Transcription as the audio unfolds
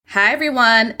Hi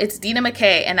everyone, it's Dina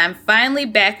McKay, and I'm finally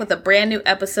back with a brand new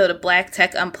episode of Black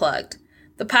Tech Unplugged,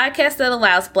 the podcast that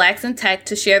allows Blacks in tech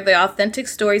to share their authentic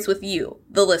stories with you,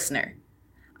 the listener.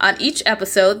 On each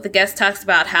episode, the guest talks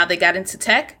about how they got into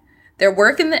tech, their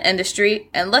work in the industry,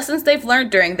 and lessons they've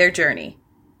learned during their journey.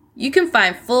 You can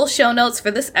find full show notes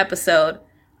for this episode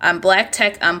on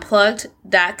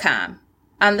blacktechunplugged.com.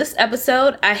 On this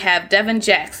episode, I have Devin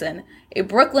Jackson, a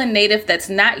Brooklyn native that's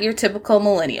not your typical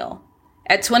millennial.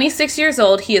 At 26 years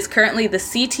old, he is currently the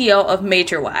CTO of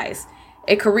MajorWise,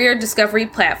 a career discovery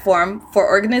platform for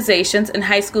organizations and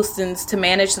high school students to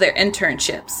manage their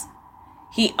internships.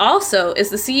 He also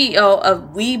is the CEO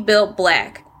of We Built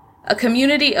Black, a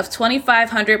community of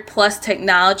 2,500 plus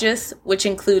technologists, which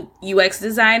include UX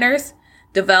designers,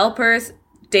 developers,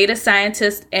 data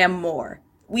scientists, and more.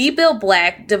 We Built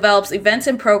Black develops events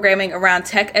and programming around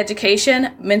tech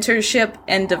education, mentorship,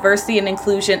 and diversity and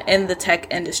inclusion in the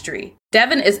tech industry.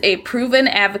 Devin is a proven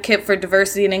advocate for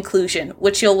diversity and inclusion,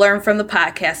 which you'll learn from the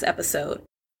podcast episode.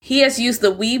 He has used the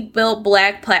We Built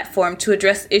Black platform to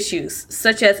address issues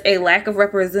such as a lack of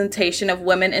representation of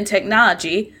women in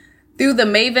technology through the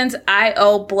Mavens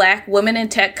I.O. Black Women in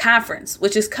Tech Conference,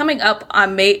 which is coming up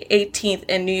on May 18th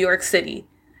in New York City.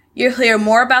 You'll hear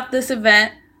more about this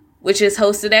event, which is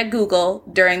hosted at Google,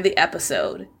 during the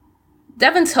episode.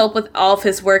 Devin's hope with all of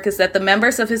his work is that the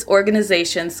members of his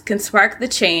organizations can spark the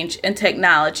change in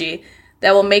technology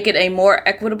that will make it a more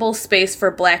equitable space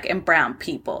for Black and Brown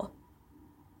people.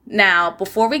 Now,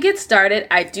 before we get started,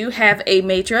 I do have a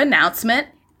major announcement.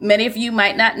 Many of you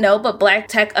might not know, but Black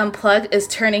Tech Unplugged is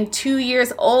turning 2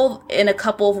 years old in a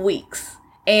couple of weeks.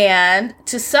 And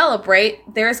to celebrate,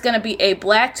 there's going to be a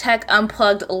Black Tech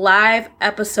Unplugged live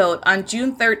episode on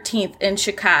June 13th in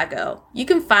Chicago. You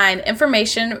can find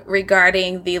information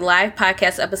regarding the live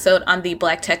podcast episode on the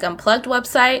Black Tech Unplugged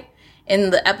website,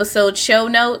 in the episode show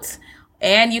notes,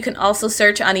 and you can also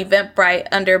search on Eventbrite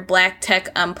under Black Tech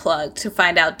Unplugged to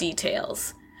find out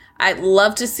details. I'd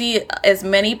love to see as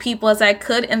many people as I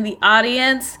could in the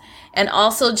audience. And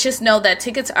also just know that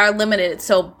tickets are limited,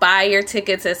 so buy your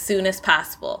tickets as soon as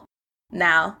possible.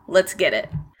 Now, let's get it.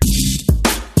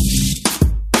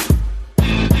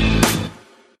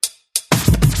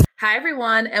 Hi,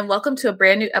 everyone, and welcome to a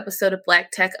brand new episode of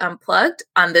Black Tech Unplugged.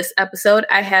 On this episode,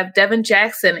 I have Devin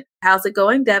Jackson. How's it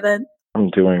going, Devin? I'm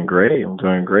doing great.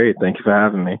 Thank you for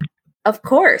having me. Of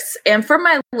course. And for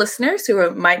my listeners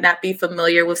who might not be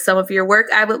familiar with some of your work,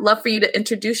 I would love for you to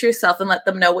introduce yourself and let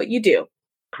them know what you do.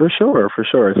 For sure.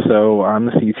 So I'm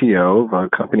the CTO of a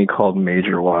company called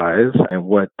MajorWise, and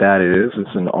what that is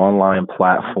an online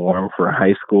platform for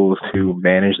high schools to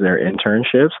manage their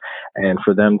internships and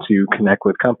for them to connect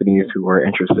with companies who are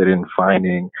interested in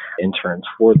finding interns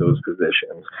for those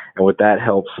positions. And what that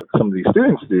helps some of these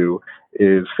students do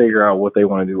is figure out what they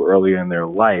want to do early in their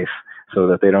life, so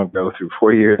that they don't go through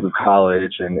 4 years of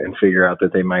college and figure out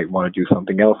that they might want to do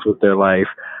something else with their life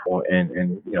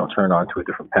and turn on to a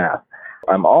different path.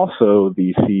 I'm also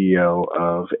the CEO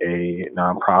of a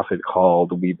nonprofit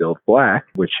called We Built Black,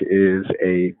 which is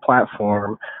a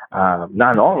platform,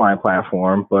 not an online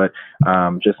platform, but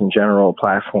just in general, a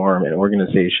platform, an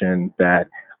organization that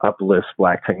uplifts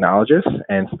Black technologists,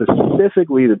 and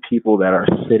specifically the people that are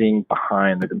sitting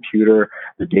behind the computer,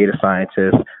 the data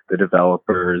scientists, the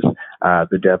developers,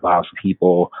 the DevOps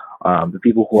people, the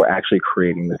people who are actually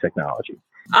creating the technology.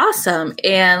 Awesome.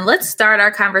 And let's start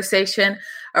our conversation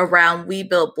around We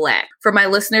Built Black. For my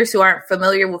listeners who aren't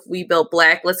familiar with We Built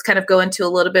Black, let's kind of go into a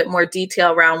little bit more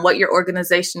detail around what your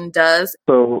organization does.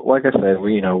 So, like I said,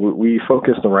 we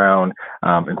focused around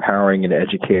empowering and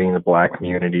educating the Black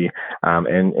community,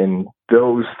 and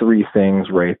those three things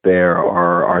right there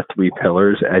are our three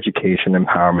pillars: education,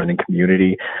 empowerment, and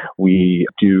community. We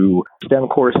do STEM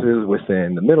courses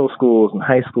within the middle schools and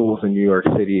high schools in New York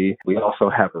City. We also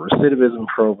have a recidivism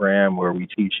program where we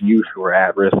teach youth who are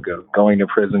at risk of going to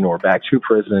prison or back to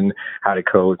prison how to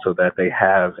code so that they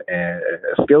have a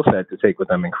skill set to take with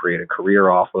them and create a career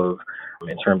off of.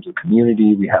 In terms of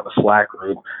community, we have a Slack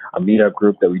group, a meetup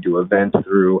group that we do events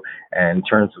through. And in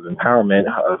terms of empowerment,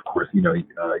 of course, we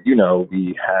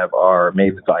have our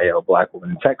Mavens I.O. Black Women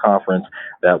in Tech Conference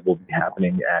that will be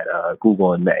happening at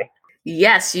Google in May.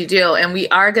 Yes, you do. And we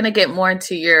are going to get more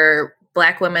into your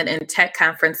Black Women in Tech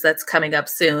Conference that's coming up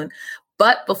soon.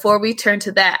 But before we turn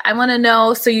to that, I want to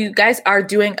know, so you guys are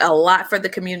doing a lot for the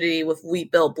community with We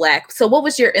Built Black. So what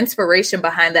was your inspiration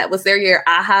behind that? Was there your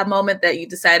aha moment that you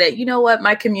decided, you know what,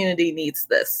 my community needs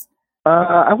this?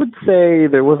 I would say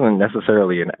there wasn't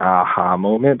necessarily an aha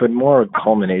moment, but more a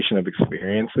culmination of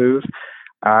experiences.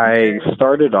 I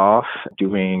started off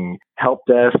doing help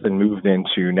desk and moved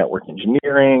into network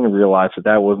engineering, realized that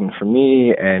that wasn't for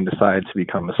me, and decided to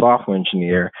become a software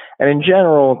engineer. And in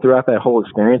general, throughout that whole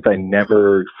experience, I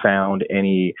never found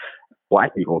any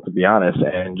Black people, to be honest,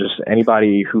 and just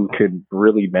anybody who could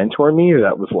really mentor me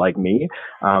that was like me.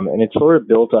 And it sort of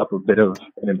built up a bit of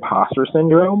an imposter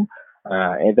syndrome.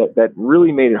 And that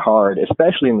really made it hard,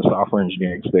 especially in the software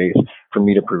engineering space, for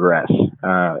me to progress.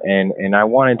 And I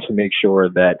wanted to make sure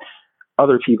that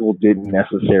other people didn't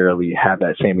necessarily have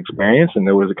that same experience, and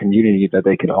there was a community that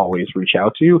they could always reach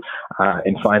out to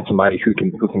and find somebody who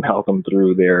can help them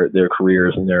through their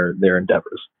careers and their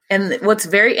endeavors. And what's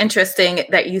very interesting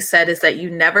that you said is that you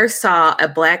never saw a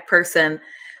Black person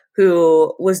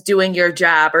who was doing your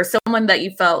job or someone that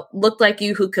you felt looked like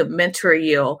you who could mentor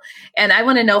you. And I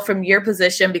want to know from your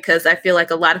position, because I feel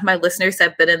like a lot of my listeners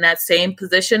have been in that same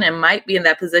position and might be in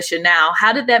that position now.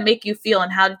 How did that make you feel,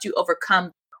 and how did you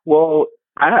overcome? Well,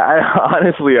 I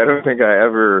honestly, I don't think I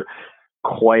ever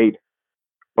quite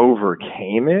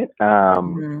overcame it.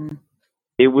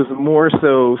 It was more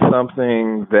so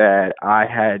something that I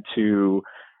had to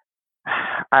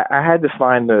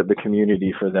find the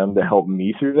community for them to help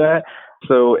me through that.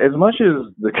 So as much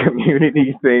as the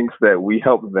community thinks that we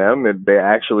help them, and they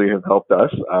actually have helped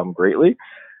us greatly.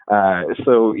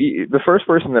 So the first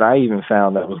person that I even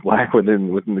found that was Black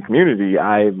within the community,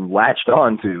 I latched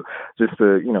on to just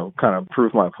to, kind of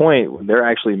prove my point. They're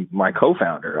actually my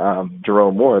co-founder,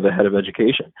 Jerome Moore, the head of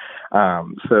education.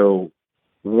 So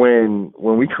when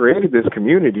we created this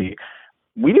community,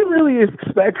 we didn't really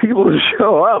expect people to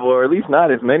show up, or at least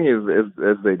not as many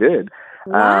as they did.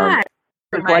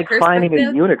 It's like finding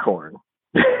a unicorn.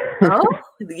 Oh,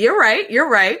 you're right. You're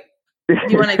right.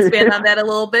 You want to expand on that a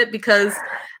little bit? Because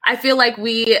I feel like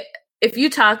if you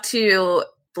talk to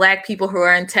Black people who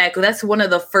are in tech, that's one of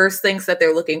the first things that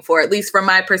they're looking for, at least from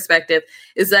my perspective,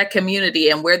 is that community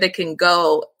and where they can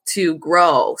go to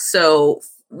grow. So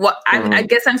I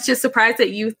guess I'm just surprised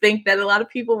that you think that a lot of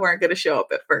people weren't going to show up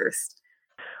at first.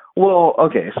 Well,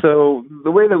 okay, so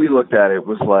the way that we looked at it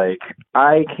was like,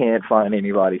 I can't find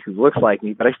anybody who looks like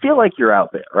me, but I feel like you're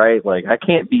out there, right? Like, I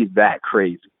can't be that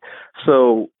crazy.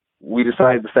 So we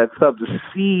decided to set this up to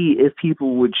see if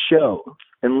people would show.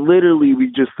 And literally, we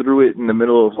just threw it in the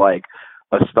middle of, like,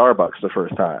 a Starbucks the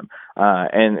first time.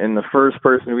 And the first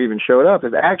person who even showed up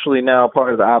is actually now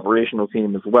part of the operational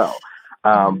team as well.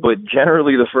 But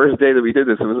generally, the first day that we did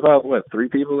this, it was about, 3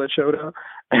 people that showed up?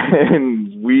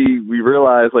 And we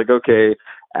realized, like, okay,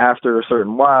 after a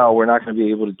certain while, we're not going to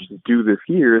be able to just do this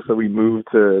here. So we moved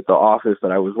to the office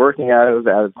that I was working at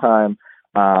the time.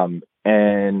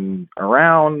 And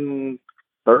around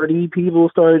 30 people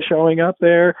started showing up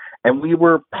there. And we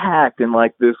were packed in,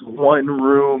 like, this one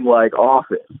room, like,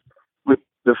 office. With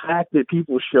the fact that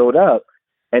people showed up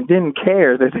and didn't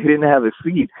care that they didn't have a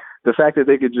seat, the fact that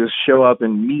they could just show up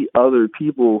and meet other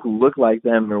people who look like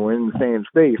them or were in the same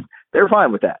space, they were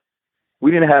fine with that.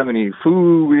 We didn't have any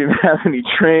food. We didn't have any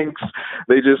drinks.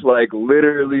 They just, like,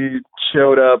 literally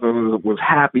showed up and was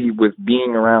happy with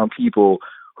being around people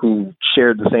who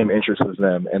shared the same interests as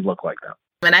them and looked like them.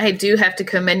 And I do have to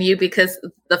commend you, because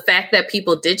the fact that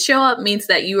people did show up means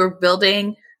that you were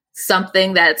building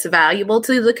something that's valuable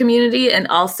to the community and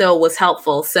also was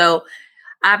helpful. So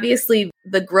obviously,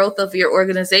 the growth of your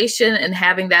organization and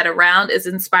having that around is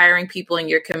inspiring people in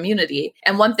your community.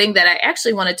 And one thing that I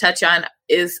actually want to touch on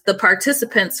is the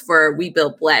participants for We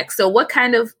Build Black. So what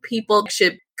kind of people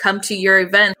should come to your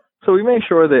event? So we make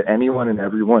sure that anyone and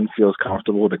everyone feels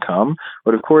comfortable to come.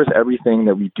 But of course, everything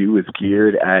that we do is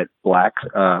geared at Blacks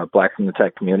in the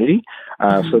tech community,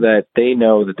 so that they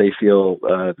know that they feel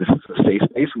this is a safe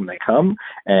space when they come,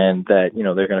 and that,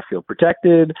 they're going to feel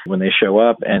protected when they show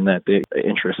up, and that the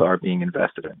interests are being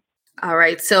invested in. All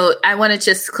right. So I want to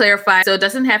just clarify. So it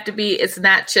doesn't have to be, it's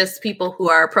not just people who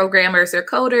are programmers or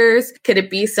coders. Could it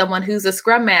be someone who's a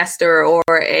Scrum Master or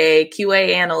a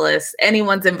QA analyst?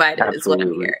 Anyone's invited. Absolutely. Is what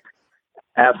I'm hearing.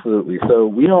 Absolutely. So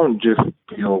we don't just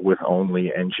deal with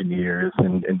only engineers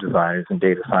and designers and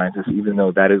data scientists, even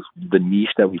though that is the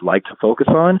niche that we like to focus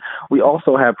on. We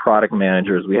also have product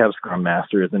managers, we have Scrum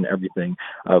Masters, and everything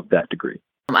of that degree.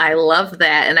 I love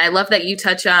that. And I love that you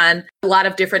touch on a lot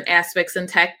of different aspects in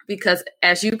tech, because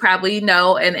as you probably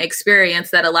know and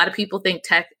experience, that a lot of people think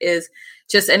tech is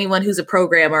just anyone who's a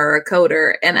programmer or a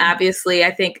coder. And obviously,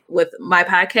 I think with my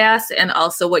podcast and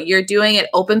also what you're doing, it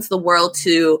opens the world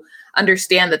to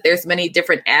understand that there's many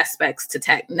different aspects to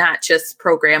tech, not just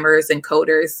programmers and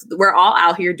coders. We're all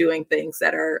out here doing things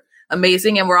that are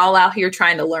amazing, and we're all out here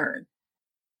trying to learn.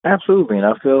 Absolutely, and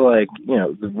I feel like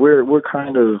we're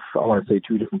kind of, I want to say,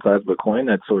 two different sides of a coin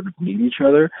that sort of need each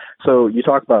other. So you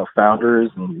talk about founders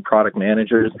and product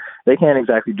managers; they can't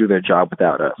exactly do their job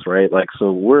without us, right? Like,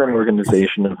 so we're an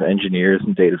organization of engineers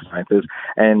and data scientists,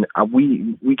 and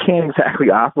we can't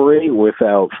exactly operate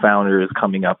without founders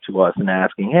coming up to us and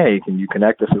asking, "Hey, can you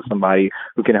connect us with somebody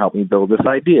who can help me build this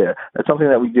idea?" That's something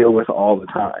that we deal with all the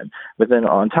time. But then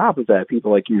on top of that,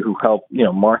 people like you who help,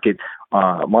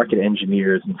 market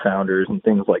engineers and founders and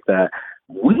things like that.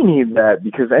 We need that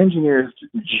because engineers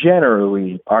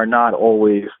generally are not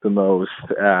always the most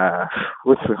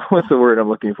what's the word I'm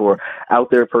looking for, out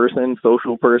there person,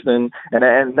 social person,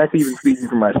 and that's even speaking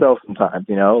for myself sometimes.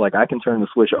 Like I can turn the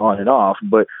switch on and off,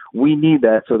 but we need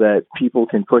that so that people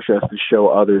can push us to show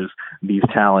others these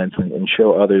talents and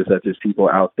show others that there's people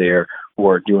out there who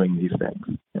are doing these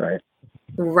things, right?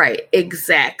 Right,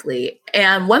 exactly.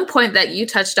 And one point that you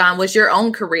touched on was your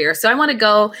own career. So I want to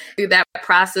go through that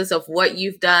process of what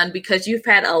you've done because you've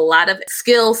had a lot of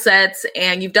skill sets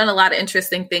and you've done a lot of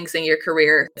interesting things in your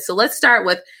career. So let's start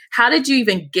with, how did you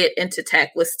even get into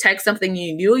tech? Was tech something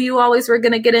you knew you always were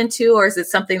going to get into, or is it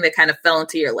something that kind of fell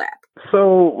into your lap?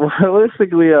 So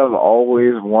realistically, I've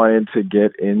always wanted to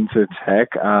get into tech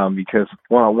because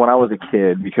when I was a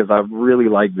kid, because I really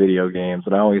liked video games,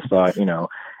 and I always thought,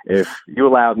 if you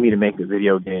allowed me to make the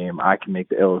video game, I can make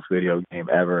the illest video game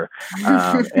ever.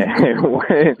 And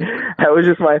that was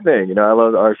just my thing. I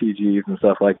love RPGs and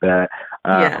stuff like that.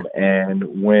 And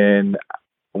when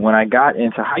I got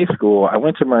into high school, I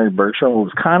went to Murray Bergstrom. It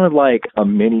was kind of like a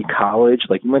mini college.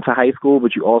 Like you went to high school,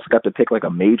 but you also got to pick like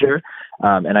a major.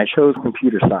 And I chose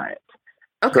computer science.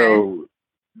 Okay. So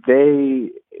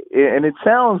and it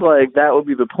sounds like that would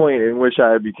be the point in which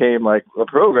I became like a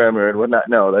programmer and whatnot.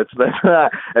 No, that's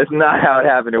not how it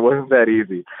happened. It wasn't that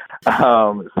easy.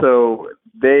 So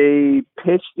they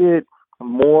pitched it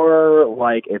more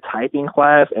like a typing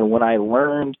class, and when I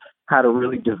learned how to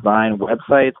really design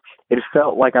websites, it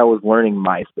felt like I was learning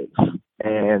MySpace,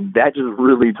 and that just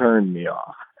really turned me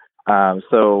off.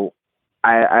 So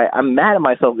I'm mad at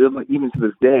myself even to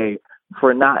this day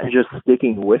for not just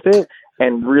sticking with it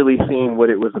and really seeing what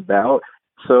it was about.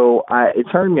 So it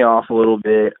turned me off a little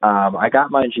bit. I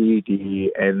got my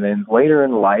GED, and then later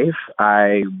in life,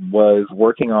 I was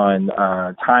working on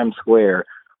Times Square,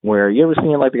 where you ever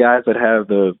seen like the guys that have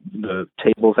the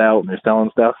tables out and they're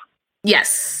selling stuff?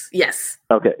 Yes.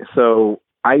 Okay, so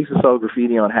I used to sell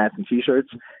graffiti on hats and T-shirts,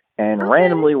 and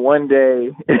randomly one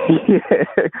day,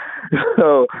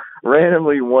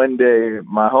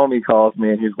 my homie calls me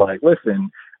and he's like, "Listen,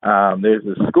 there's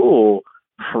a school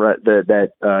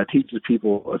that teaches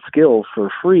people a skill for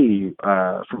free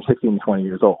from 16 to 20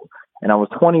 years old." And I was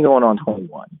 20 going on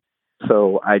 21.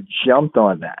 So I jumped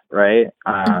on that, right?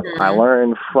 I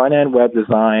learned front-end web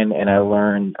design and I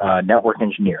learned network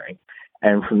engineering.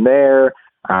 And from there,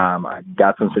 I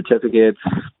got some certificates,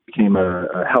 became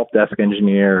a help desk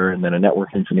engineer and then a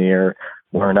network engineer,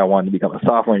 learned I wanted to become a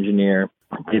software engineer,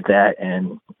 did that,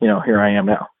 and, here I am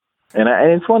now. And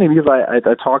it's funny because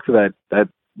I talked to that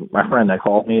my friend that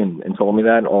called me and told me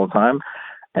that all the time.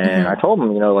 And I told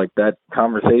him, like that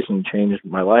conversation changed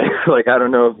my life. Like, I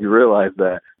don't know if you realize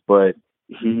that, but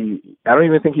I don't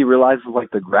even think he realizes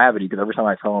like the gravity, because every time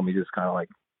I tell him, he just kind of like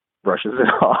brushes it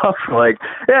off. Like,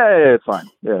 yeah, it's fine.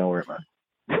 Yeah, don't worry about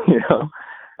it.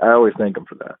 I always thank him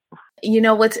for that.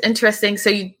 What's interesting, so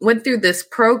you went through this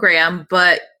program,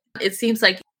 but it seems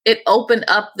like it opened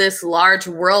up this large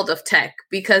world of tech,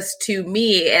 because to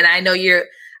me, and I know your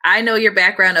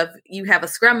background of, you have a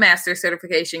Scrum Master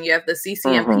certification, you have the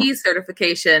CCNP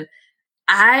certification.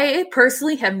 I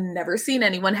personally have never seen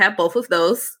anyone have both of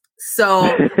those.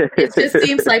 So it just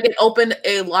seems like it opened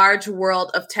a large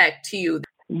world of tech to you.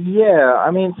 Yeah,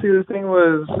 I mean, see, the thing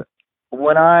was,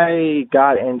 when I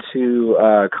got into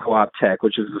Co-op Tech,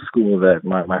 which is the school that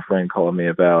my friend called me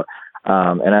about,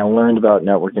 and I learned about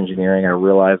network engineering, I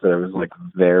realized that I was like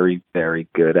very, very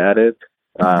good at it.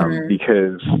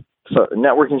 Because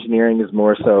network engineering is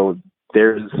more so,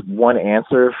 there's one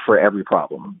answer for every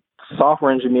problem.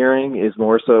 Software engineering is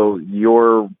more so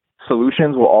your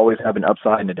solutions will always have an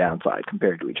upside and a downside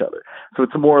compared to each other. So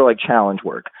it's more like challenge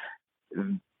work.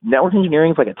 Network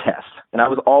engineering is like a test, and I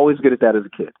was always good at that as a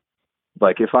kid.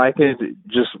 Like, if I could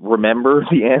just remember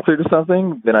the answer to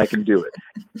something, then I can do it.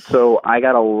 So I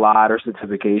got a lot of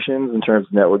certifications in terms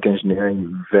of network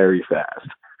engineering very fast.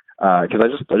 Because I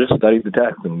just studied the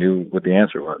text and knew what the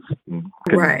answer was.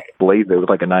 Right. Blaze it with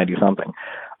like a 90-something.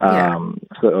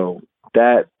 So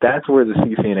that's where the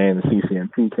CCNA and the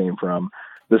CCNP came from.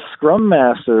 The Scrum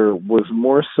Master was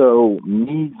more so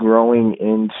me growing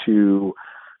into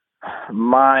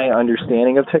my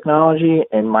understanding of technology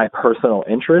and my personal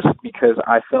interest, because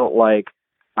I felt like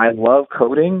I love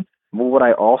coding. But what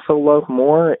I also love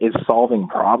more is solving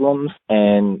problems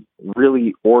and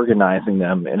really organizing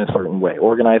them in a certain way,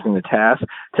 organizing the task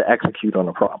to execute on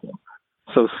a problem.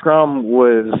 So Scrum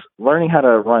was learning how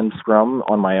to run Scrum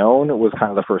on my own was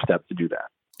kind of the first step to do that.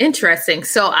 Interesting.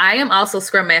 So I am also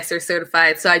Scrum Master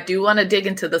certified. So I do want to dig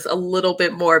into this a little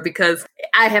bit more because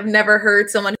I have never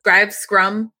heard someone describe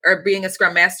Scrum or being a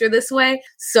Scrum Master this way.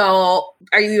 So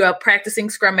are you a practicing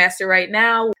Scrum Master right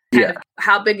now? Kind of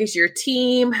how big is your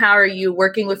team? How are you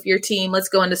working with your team? Let's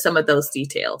go into some of those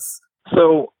details.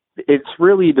 So it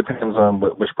really depends on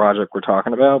which project we're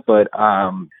talking about, but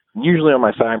usually on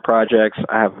my side projects,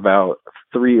 I have about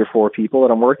 3 or 4 people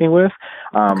that I'm working with.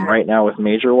 Okay. Right now with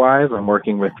MajorWise, I'm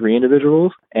working with 3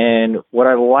 individuals. And what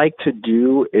I like to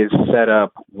do is set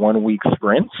up 1-week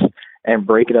sprints and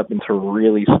break it up into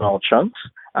really small chunks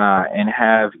and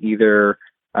have either,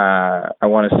 I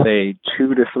want to say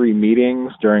 2 to 3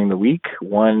 meetings during the week.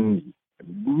 One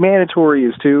mandatory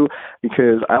is 2,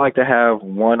 because I like to have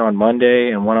one on Monday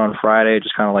and one on Friday,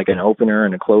 just kind of like an opener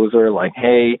and a closer, like,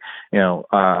 hey,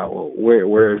 what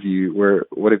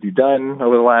have you done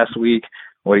over the last week?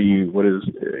 What is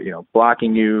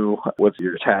blocking you? What's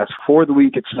your task for the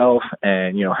week itself?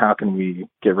 And, how can we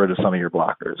get rid of some of your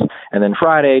blockers? And then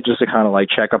Friday, just to kind of like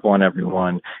check up on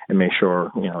everyone and make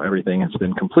sure, everything has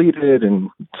been completed, and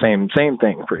same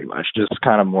thing pretty much, just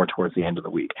kind of more towards the end of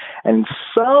the week. And in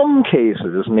some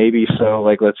cases, maybe so,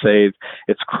 like let's say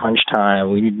it's crunch time,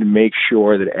 we need to make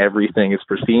sure that everything is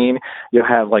pristine. You'll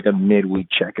have like a midweek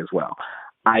check as well.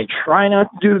 I try not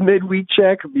to do the midweek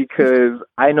check because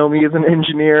I know me as an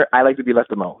engineer, I like to be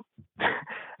left alone,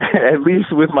 at least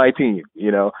with my team,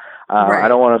 Right. I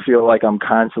don't want to feel like I'm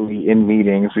constantly in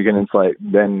meetings because it's like,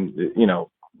 then,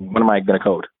 when am I going to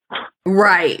code?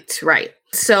 Right.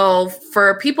 So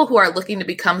for people who are looking to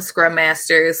become Scrum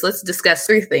Masters, let's discuss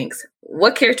 3 things.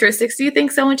 What characteristics do you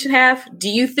think someone should have? Do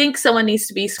you think someone needs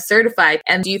to be certified?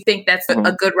 And do you think that's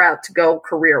a good route to go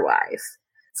career-wise?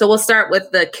 So we'll start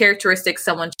with the characteristics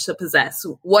someone should possess.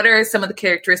 What are some of the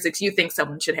characteristics you think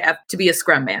someone should have to be a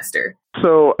Scrum Master?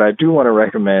 So I do want to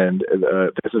recommend,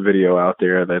 there's a video out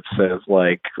there that says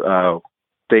like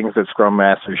things that Scrum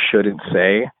Masters shouldn't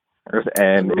say.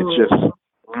 And It's just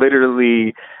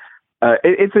literally,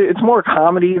 it's more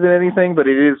comedy than anything, but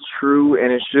it is true.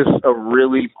 And it's just a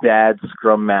really bad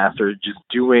Scrum Master just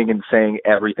doing and saying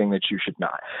everything that you should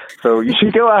not. So you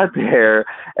should go out there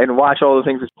and watch all the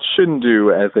things that you shouldn't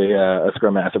do as a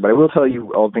Scrum Master. But I will tell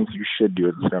you all the things you should do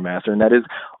as a Scrum Master. And that is,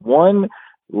 1,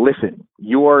 listen.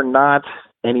 You are not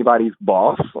anybody's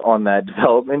boss on that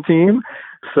development team.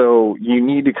 So you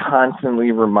need to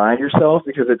constantly remind yourself,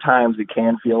 because at times it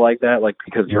can feel like that, like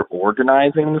because you're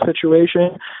organizing the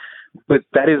situation. But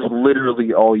that is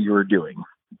literally all you're doing.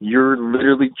 You're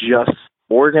literally just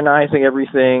organizing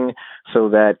everything so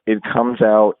that it comes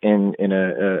out in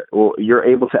you're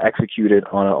able to execute it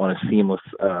on a seamless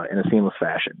in a seamless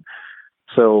fashion.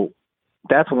 So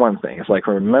that's one thing. It's like,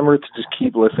 remember to just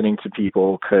keep listening to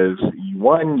people, because you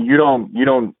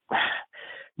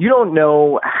don't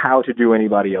know how to do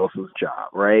anybody else's job,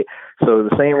 right? So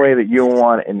the same way that you don't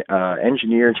want an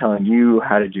engineer telling you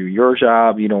how to do your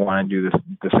job, you don't want to do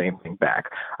the same thing back.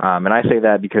 And I say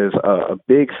that because a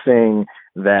big thing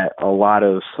that a lot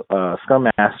of Scrum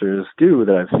Masters do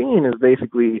that I've seen is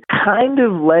basically kind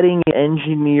of letting an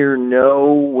engineer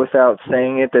know without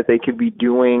saying it that they could be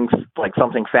doing like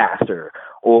something faster,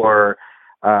 or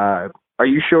are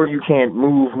you sure you can't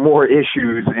move more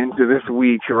issues into this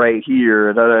week right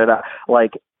here?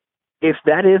 Like, if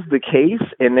that is the case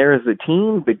and there is a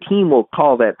team, the team will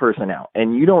call that person out,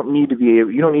 and you don't need to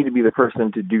be the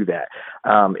person to do that.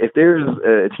 If there's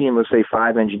a team of say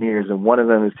 5 engineers and one of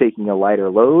them is taking a lighter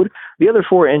load, the other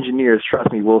 4 engineers,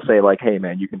 trust me, will say like, hey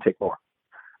man, you can take more.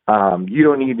 You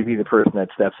don't need to be the person that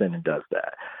steps in and does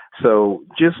that. So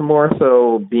just more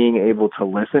so being able to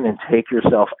listen and take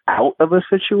yourself out of a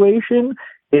situation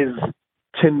is,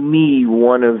 to me,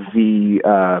 one of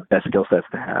the best skill sets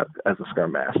to have as a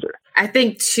Scrum Master. I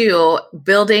think, too,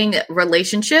 building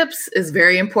relationships is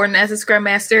very important as a Scrum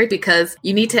Master, because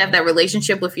you need to have that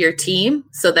relationship with your team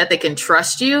so that they can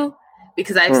trust you.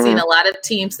 Because I've seen a lot of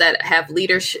teams that have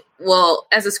leadership. Well,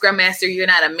 as a Scrum Master, you're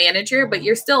not a manager, but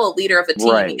you're still a leader of a team.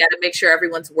 Right. You got to make sure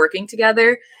everyone's working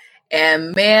together.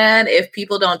 And man, if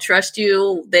people don't trust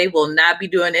you, they will not be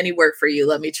doing any work for you.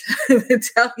 Let me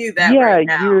tell you that right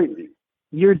now.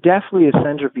 You're definitely a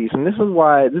centerpiece. And this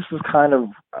is kind of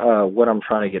what I'm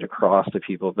trying to get across to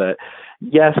people, that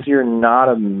yes, you're not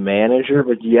a manager,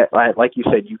 but yet, like you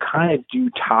said, you kind of do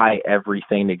tie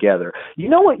everything together. You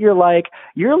know what you're like?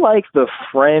 You're like the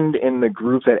friend in the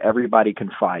group that everybody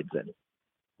confides in.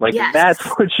 Like, Yes. that's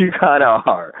what you kind of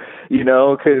are, you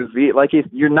know, because if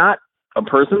you're not a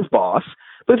person's boss,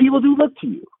 but people do look to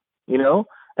you, you know,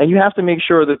 and you have to make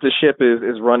sure that the ship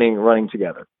is running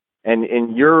together.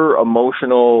 And your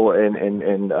emotional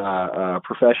and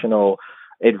professional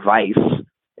advice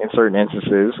in certain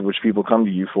instances, which people come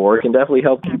to you for, it can definitely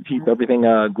help keep everything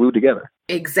glued together.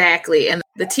 Exactly. And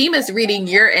the team is reading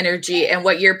your energy and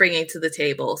what you're bringing to the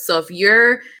table. So if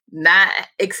you're not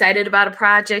excited about a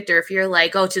project, or if you're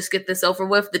like, oh, just get this over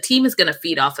with, the team is going to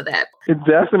feed off of that.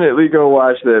 Definitely go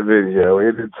watch that video.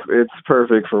 It's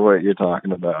perfect for what you're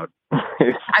talking about.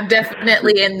 I'm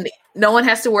definitely, and no one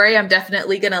has to worry, I'm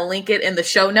definitely going to link it in the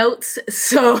show notes,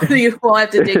 so you won't have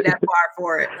to dig that far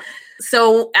for it.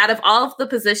 So out of all of the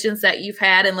positions that you've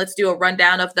had, and let's do a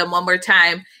rundown of them one more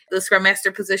time, the Scrum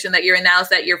Master position that you're in now, is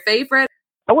that your favorite?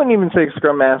 I wouldn't even say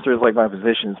Scrum Master is like my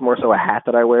position. It's more so a hat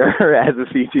that I wear as a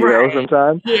CTO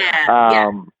sometimes.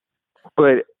 Yeah.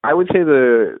 But I would say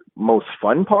the most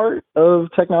fun part of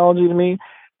technology to me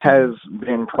has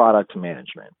been product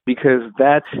management, because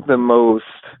that's the most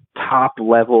top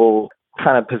level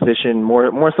kind of position,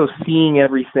 more so seeing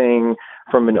everything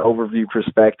from an overview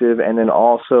perspective, and then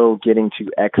also getting to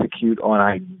execute on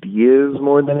ideas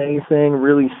more than anything,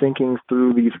 really thinking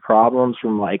through these problems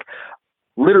from like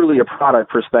literally a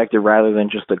product perspective rather than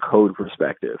just a code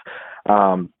perspective.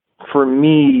 For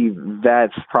me,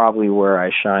 that's probably where I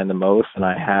shine the most and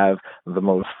I have the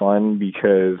most fun,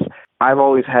 because I've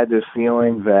always had this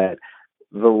feeling that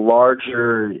the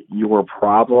larger your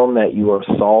problem that you are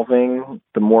solving,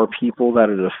 the more people that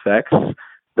it affects,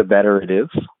 the better it is.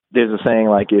 There's a saying,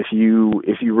 like, if you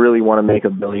really want to make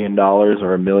 $1 billion or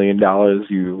 $1 million,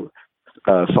 you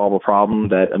solve a problem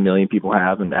that 1 million people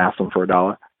have and ask them for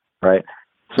 $1, right?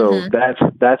 So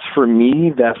that's for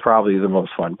me, that's probably the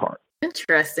most fun part.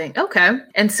 Interesting. Okay.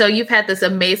 And so you've had this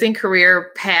amazing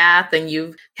career path, and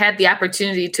you've had the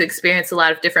opportunity to experience a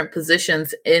lot of different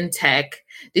positions in tech.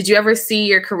 Did you ever see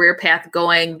your career path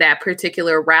going that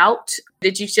particular route?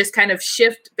 Did you just kind of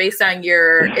shift based on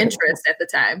your interest at the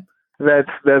time?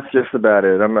 That's just about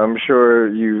it. I'm sure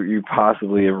you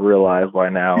possibly have realized by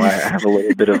now I have a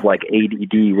little bit of like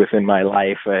ADD within my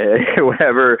life.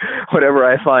 Whatever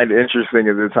I find interesting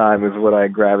at the time is what I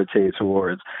gravitate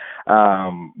towards.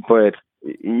 But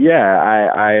yeah,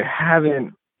 I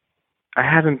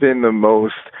haven't been the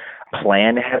most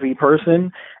plan heavy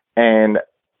person, and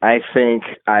I think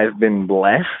I've been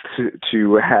blessed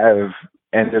to have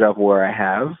ended up where I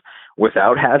have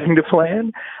without having to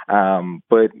plan.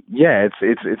 But yeah,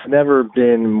 it's never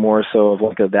been more so of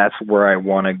like that's where I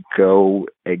want to go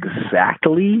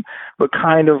exactly, but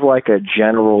kind of like a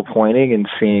general pointing and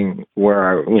seeing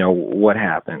where what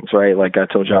happens, right? Like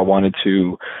I told you, I wanted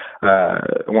to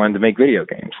make video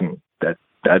games, and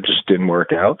that just didn't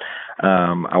work out.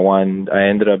 I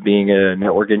ended up being a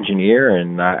network engineer,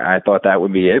 and I thought that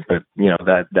would be it, but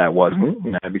that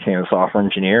wasn't. I became a software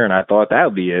engineer, and I thought that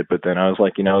would be it, but then I was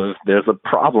like, there's a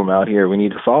problem out here. We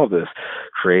need to solve this.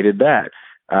 Created that,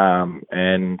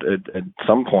 and at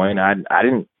some point, I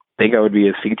didn't think I would be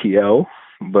a CTO,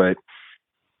 but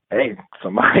hey,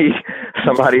 somebody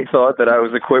thought that I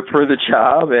was equipped for the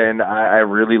job, and I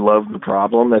really loved the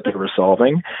problem that they were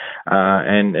solving,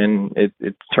 and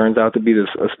it turns out to be a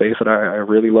space that I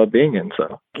really love being in.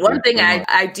 So one thing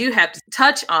I do have to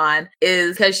touch on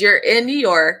is, because you're in New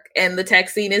York and the tech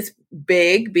scene is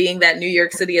big, being that New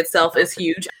York City itself is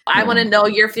huge. I want to know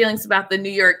your feelings about the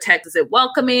New York tech. Is it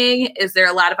welcoming? Is there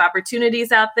a lot of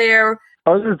opportunities out there?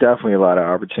 Oh, there's definitely a lot of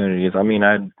opportunities. I mean,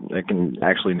 I can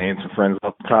actually name some friends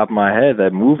off the top of my head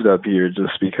that moved up here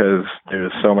just because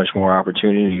there's so much more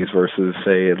opportunities versus,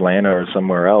 say, Atlanta or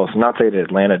somewhere else. Not say that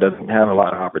Atlanta doesn't have a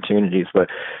lot of opportunities,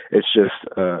 but it's just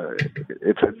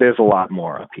there's a lot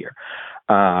more up here.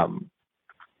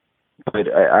 But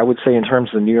I would say in terms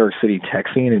of the New York City tech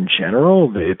scene in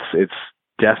general, it's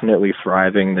definitely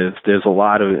thriving. There's a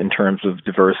lot of in terms of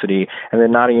diversity, and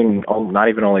then not even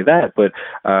only that, but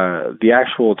the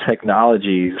actual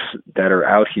technologies that are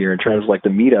out here in terms of like the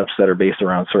meetups that are based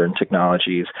around certain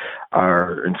technologies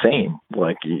are insane.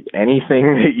 Like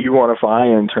anything that you want to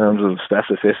find in terms of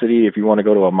specificity, if you want to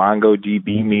go to a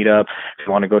MongoDB meetup, if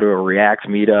you want to go to a React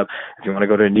meetup, if you want to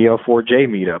go to a Neo4j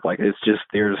meetup, like it's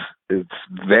it's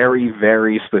very,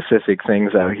 very specific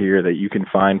things out here that you can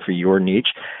find for your niche.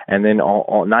 And then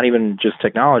not even just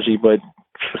technology, but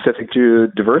specific to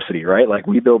diversity, right? Like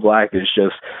We Build Black is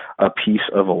just a piece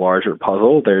of a larger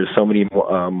puzzle. There's so many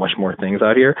much more things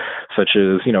out here, such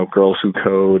as, Girls Who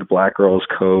Code, Black Girls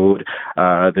Code,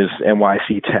 there's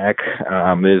NYC Tech,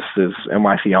 there's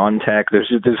NYC On Tech.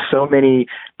 There's so many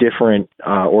different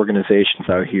organizations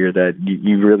out here that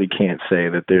you really can't say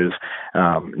that there's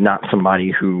not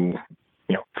somebody who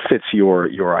fits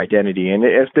your identity. And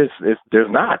if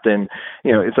there's not, then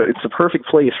it's a perfect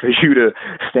place for you to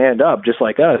stand up just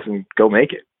like us and go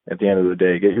make it. At the end of the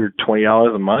day, get your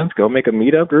 $20 a month, go make a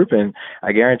meetup group, and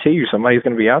I guarantee you somebody's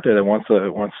going to be out there that wants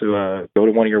to go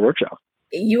to one of your workshops.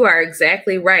 You are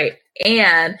exactly right.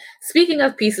 And speaking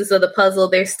of pieces of the puzzle,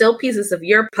 there's still pieces of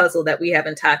your puzzle that we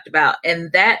haven't talked about,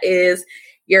 and that is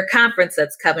your conference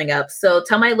that's coming up. So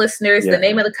tell my listeners the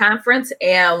name of the conference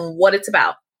and what it's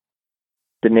about.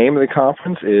 The name of the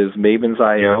conference is Mavens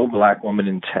I/O, Black Women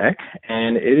in Tech,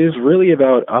 and it is really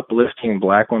about uplifting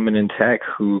Black women in tech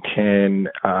who can,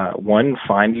 one,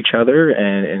 find each other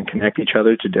and connect each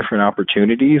other to different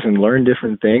opportunities and learn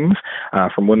different things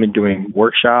from women doing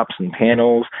workshops and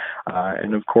panels,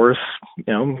 and of course,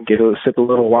 get a sip of a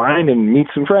little wine and meet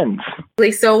some friends.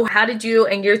 So how did you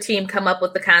and your team come up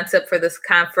with the concept for this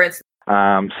conference?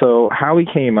 So how we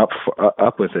came up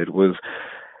with it was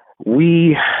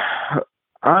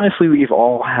honestly, we've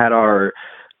all had our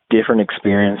different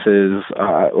experiences.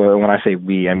 When I say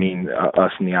we, I mean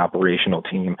us and the operational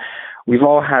team. We've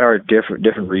all had our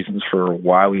different reasons for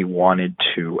why we wanted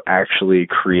to actually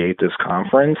create this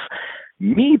conference.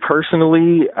 Me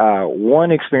personally,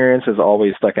 one experience has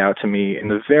always stuck out to me. In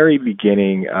the very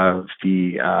beginning of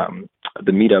the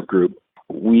meetup group,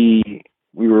 we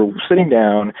were sitting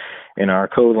down in our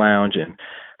code lounge, and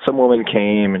some woman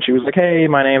came and she was like, "Hey,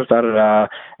 my name's da da da,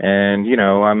 and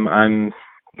I'm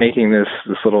making this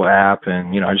little app, and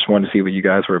I just wanted to see what you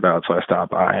guys were about." So I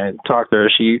stopped by and talked to her.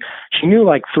 She knew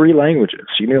like 3 languages.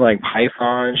 She knew like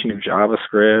Python, she knew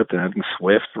JavaScript, and I think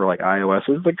Swift for like iOS.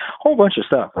 It was like a whole bunch of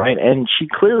stuff, right? And she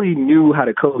clearly knew how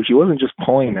to code. She wasn't just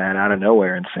pulling that out of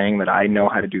nowhere and saying that I know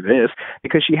how to do this,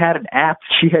 because she had an app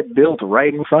she had built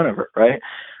right in front of her, right?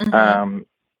 Mm-hmm.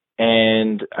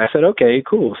 And I said, "Okay,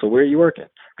 cool. So where are you working?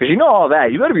 Because all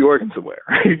that, you better be working somewhere.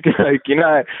 Like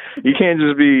you can't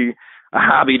just be a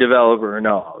hobby developer and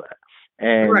all that."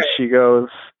 And right. She goes,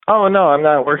 "Oh no, I'm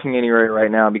not working anywhere right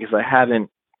now because I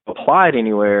haven't applied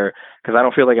anywhere because I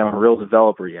don't feel like I'm a real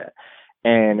developer yet."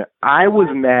 And I was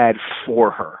mad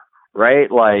for her, right?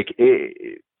 Like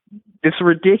it's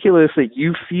ridiculous that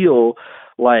you feel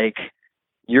like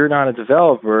you're not a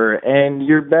developer and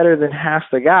you're better than half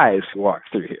the guys who walk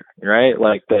through here, right?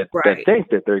 Like that think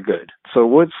that they're good. So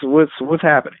what's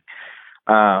happening?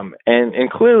 And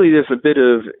clearly there's a bit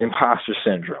of imposter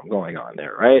syndrome going on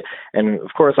there, right? And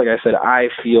of course, like I said, I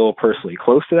feel personally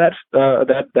close to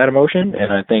that emotion,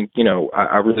 and I think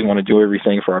I really want to do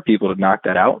everything for our people to knock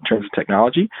that out in terms of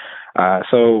technology.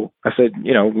 So I said,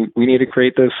 we need to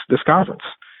create this conference.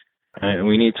 And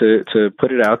we need to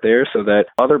put it out there so that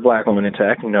other Black women in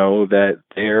tech know that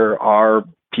there are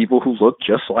people who look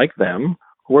just like them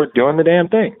who are doing the damn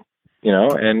thing,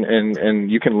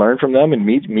 and you can learn from them and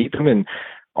meet them. And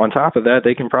on top of that,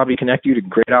 they can probably connect you to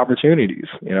great opportunities,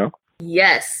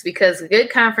 Yes, because good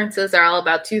conferences are all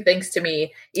about 2 things to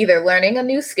me, either learning a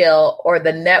new skill or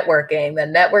the networking. The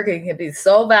networking can be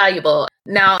so valuable.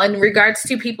 Now, in regards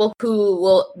to people who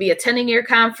will be attending your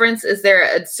conference, is there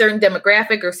a certain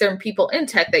demographic or certain people in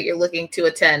tech that you're looking to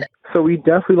attend? So we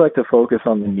definitely like to focus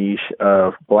on the niche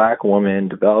of Black women,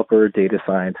 developer, data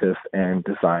scientists, and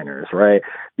designers, right?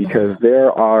 Because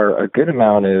there are a good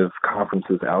amount of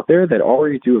conferences out there that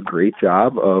already do a great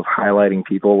job of highlighting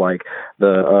people like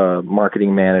the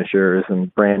marketing managers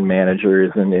and brand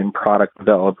managers and product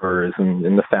developers and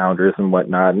the founders and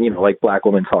whatnot, and, like Black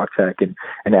Women Talk Tech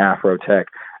and Afro Tech.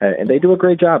 And they do a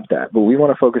great job at that. But we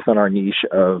want to focus on our niche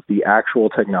of the actual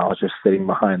technologists sitting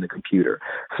behind the computer.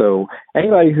 So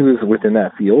anybody who's within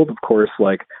that field, of course,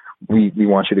 like we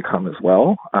want you to come as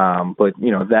well. But,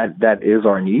 that is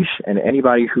our niche. And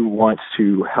anybody who wants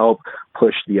to help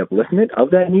push the upliftment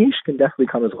of that niche can definitely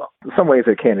come as well. In some ways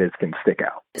that candidates can stick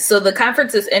out. So the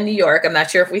conference is in New York. I'm not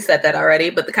sure if we said that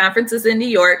already, but the conference is in New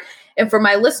York. And for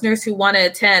my listeners who want to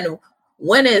attend,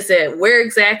 when is it? Where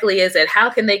exactly is it? How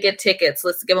can they get tickets?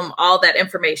 Let's give them all that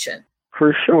information.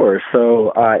 For sure.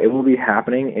 So it will be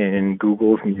happening in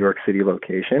Google's New York City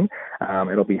location.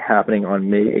 It'll be happening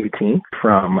on May 18th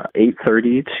from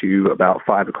 8:30 to about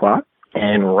 5 o'clock.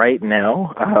 And right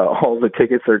now, all the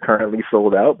tickets are currently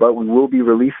sold out, but we will be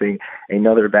releasing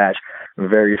another batch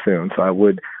very soon. So I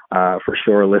would for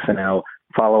sure listen out.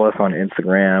 Follow us on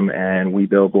Instagram and We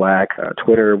Build Black,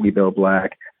 Twitter, We Build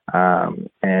Black.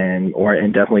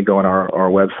 and definitely go on our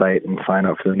website and sign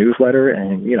up for the newsletter,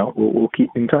 and we'll keep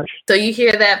in touch. So you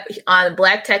hear that on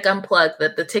Black Tech Unplugged,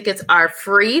 that the tickets are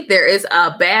free. There is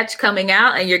a batch coming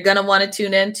out, and you're gonna want to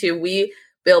tune in to We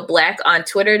Build Black on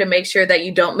Twitter to make sure that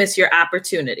you don't miss your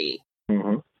opportunity.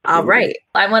 Mm-hmm. All right.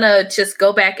 I want to just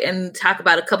go back and talk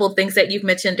about a couple of things that you've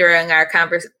mentioned during our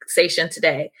conversation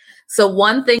today. So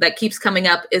one thing that keeps coming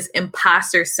up is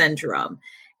imposter syndrome.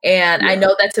 And I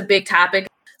know that's a big topic.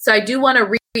 So I do want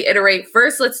to reiterate.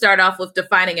 First, let's start off with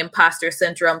defining imposter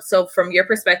syndrome. So from your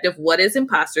perspective, what is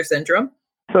imposter syndrome?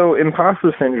 So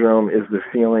imposter syndrome is the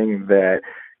feeling that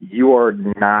you are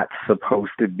not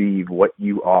supposed to be what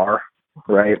you are,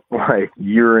 right? Like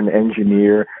you're an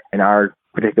engineer in our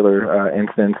particular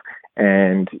instance,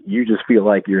 and you just feel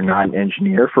like you're not an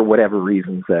engineer for whatever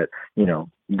reasons that,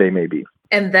 they may be.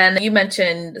 And then you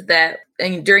mentioned that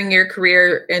during your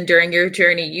career and during your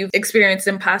journey, you've experienced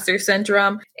imposter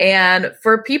syndrome. And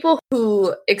for people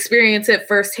who experience it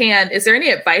firsthand, is there any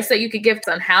advice that you could give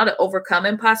on how to overcome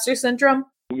imposter syndrome?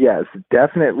 Yes,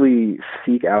 definitely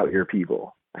seek out your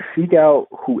people. Seek out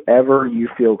whoever you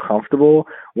feel comfortable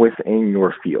within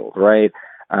your field, right?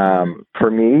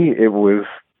 For me, it was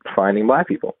finding Black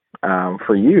people.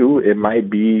 For you, it might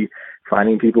be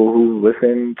finding people who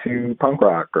listen to punk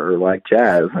rock or like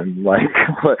jazz and like,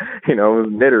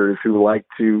 knitters who like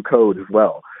to code as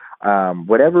well.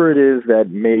 Whatever it is that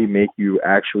may make you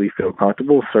actually feel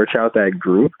comfortable, search out that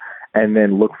group and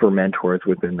then look for mentors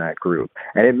within that group.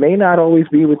 And it may not always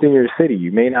be within your city.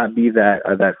 You may not be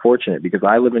that fortunate, because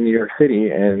I live in New York City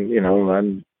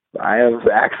and, I have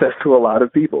access to a lot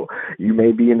of people. You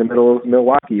may be in the middle of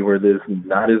Milwaukee where there's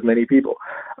not as many people.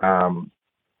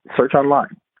 Search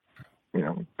online.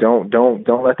 Don't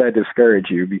let that discourage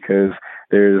you, because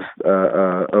there's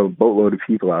a boatload of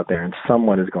people out there, and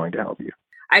someone is going to help you.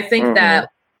 I think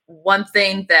that one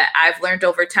thing that I've learned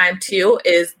over time too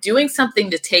is doing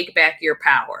something to take back your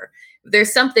power.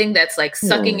 There's something that's like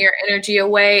sucking your energy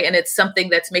away, and it's something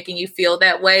that's making you feel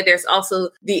that way. There's also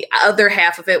the other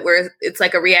half of it where it's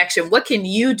like a reaction. What can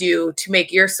you do to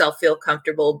make yourself feel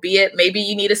comfortable? Be it maybe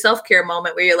you need a self-care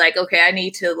moment where you're like, okay, I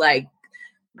need to like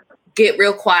get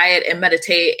real quiet and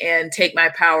meditate and take my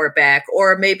power back.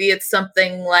 Or maybe it's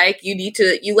something like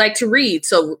you like to read.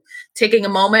 So taking a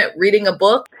moment, reading a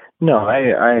book. No,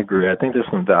 I agree. I think there's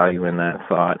some value in that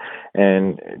thought.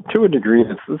 And to a degree,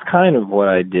 it's kind of what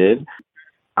I did.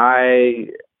 I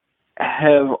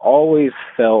have always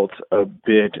felt a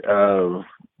bit of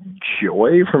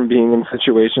joy from being in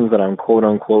situations that I'm quote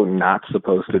unquote not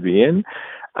supposed to be in.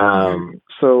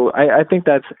 So I think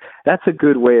that's a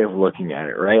good way of looking at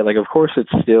it, right? Like, of course,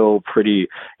 it's still pretty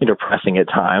depressing at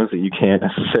times that you can't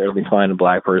necessarily find a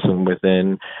Black person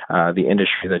within the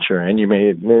industry that you're in.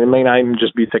 It may not even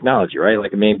just be technology, right?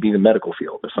 Like it may be the medical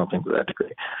field or something to that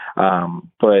degree.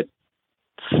 But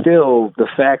still, the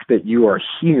fact that you are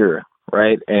here,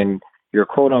 right, and you're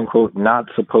quote unquote not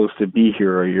supposed to be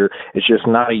here, or it's just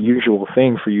not a usual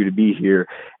thing for you to be here.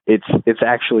 It's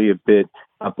actually a bit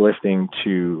uplifting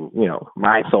to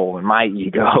my soul and my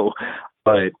ego.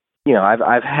 But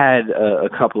I've had a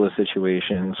couple of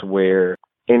situations where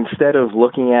instead of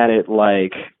looking at it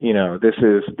like this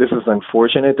is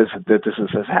unfortunate that this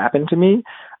has happened to me,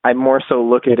 I more so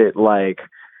look at it like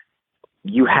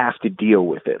you have to deal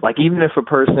with it. Like even if a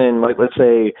person, like let's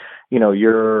say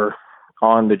you're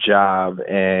on the job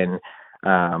and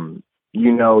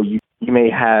you may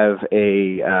have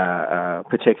a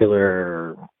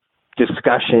particular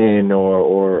discussion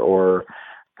or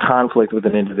conflict with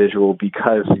an individual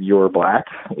because you're Black,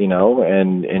 and they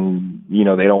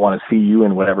don't want to see you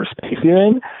in whatever space you're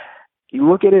in. You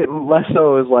look at it less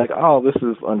so as like, oh, this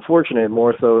is unfortunate,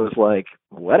 more so as like,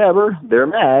 whatever, they're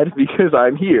mad because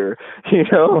I'm here.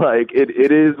 Like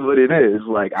it is what it is.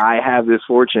 Like I have this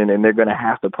fortune and they're going to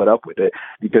have to put up with it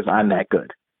because I'm that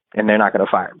good and they're not going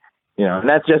to fire me. And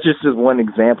that's just one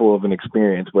example of an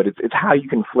experience, but it's how you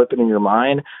can flip it in your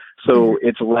mind. So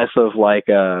it's less of like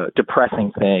a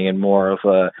depressing thing and more of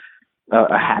a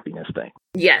happiness thing.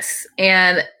 Yes.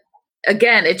 And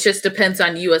again, it just depends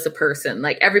on you as a person.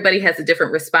 Like everybody has a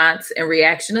different response and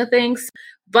reaction to things.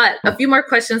 But a few more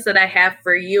questions that I have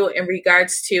for you in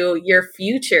regards to your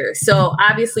future. So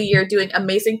obviously you're doing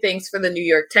amazing things for the New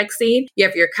York tech scene. You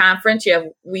have your conference, you have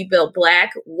We Build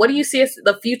Black. What do you see as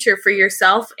the future for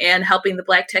yourself and helping the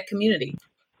Black tech community?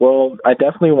 Well, I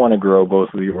definitely want to grow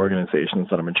both of the organizations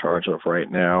that I'm in charge of right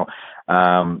now.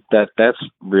 That's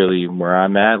really where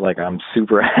I'm at. Like I'm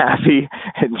super happy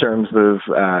in terms of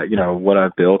what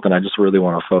I've built, and I just really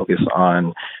want to focus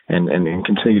on and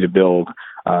continue to build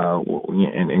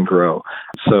and grow.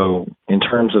 So in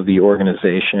terms of the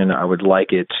organization, I would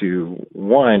like it to,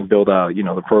 one, build out,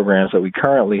 the programs that we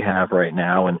currently have right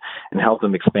now and help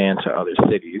them expand to other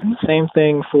cities. And the same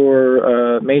thing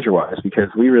for MajorWise, because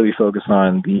we really focus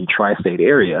on the tri-state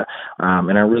area.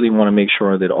 And I really want to make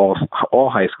sure that all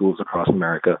high schools across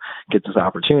America get this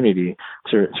opportunity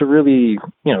to really,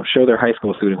 show their high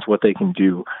school students what they can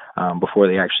do before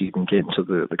they actually even get into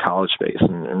the college space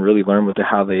and really learn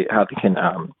how they can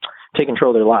take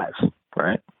control of their lives,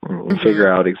 right? And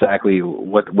figure out exactly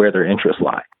where their interests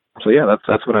lie. So yeah,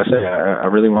 that's what I say. I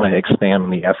really want to expand on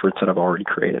the efforts that I've already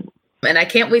created. And I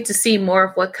can't wait to see more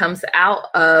of what comes out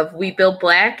of We Build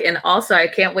Black. And also I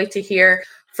can't wait to hear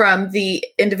from the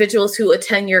individuals who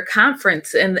attend your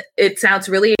conference. And it sounds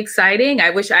really exciting. I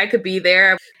wish I could be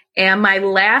there. And my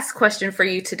last question for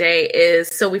you today is,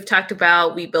 so we've talked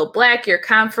about We Build Black, your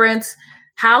conference.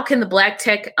 How can the Black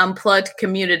Tech Unplugged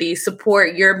community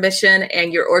support your mission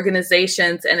and your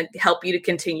organizations and help you to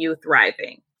continue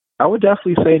thriving? I would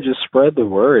definitely say just spread the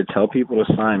word. Tell people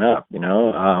to sign up.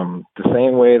 The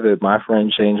same way that my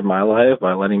friend changed my life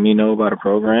by letting me know about a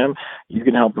program, you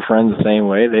can help a friend the same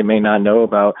way. They may not know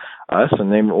about us,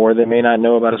 or they may not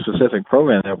know about a specific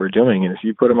program that we're doing. And if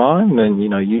you put them on, then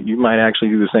you might actually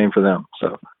do the same for them.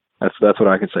 So that's what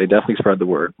I could say. Definitely spread the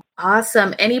word.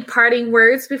 Awesome. Any parting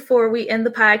words before we end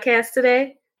the podcast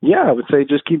today? Yeah, I would say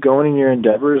just keep going in your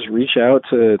endeavors. Reach out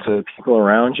to people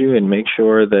around you and make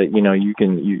sure that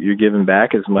you're giving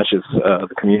back as much as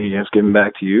the community has given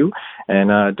back to you. And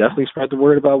definitely spread the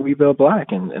word about We Build Black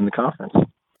and the conference.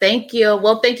 Thank you.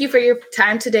 Well, thank you for your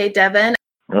time today, Devin.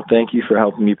 Well, thank you for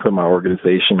helping me put my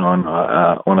organization on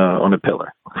a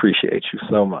pillar. Appreciate you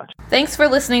so much. Thanks for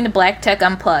listening to Black Tech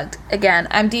Unplugged. Again,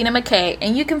 I'm Dina McKay,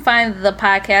 and you can find the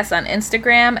podcast on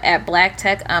Instagram at Black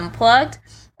Tech Unplugged,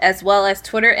 as well as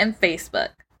Twitter and Facebook.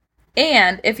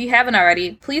 And if you haven't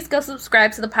already, please go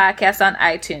subscribe to the podcast on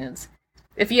iTunes.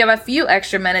 If you have a few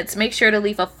extra minutes, make sure to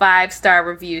leave a 5-star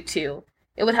review too.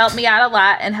 It would help me out a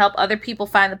lot and help other people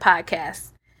find the podcast.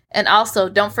 And also,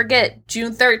 don't forget,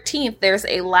 June 13th, there's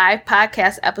a live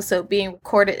podcast episode being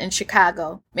recorded in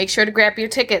Chicago. Make sure to grab your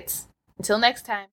tickets. Until next time.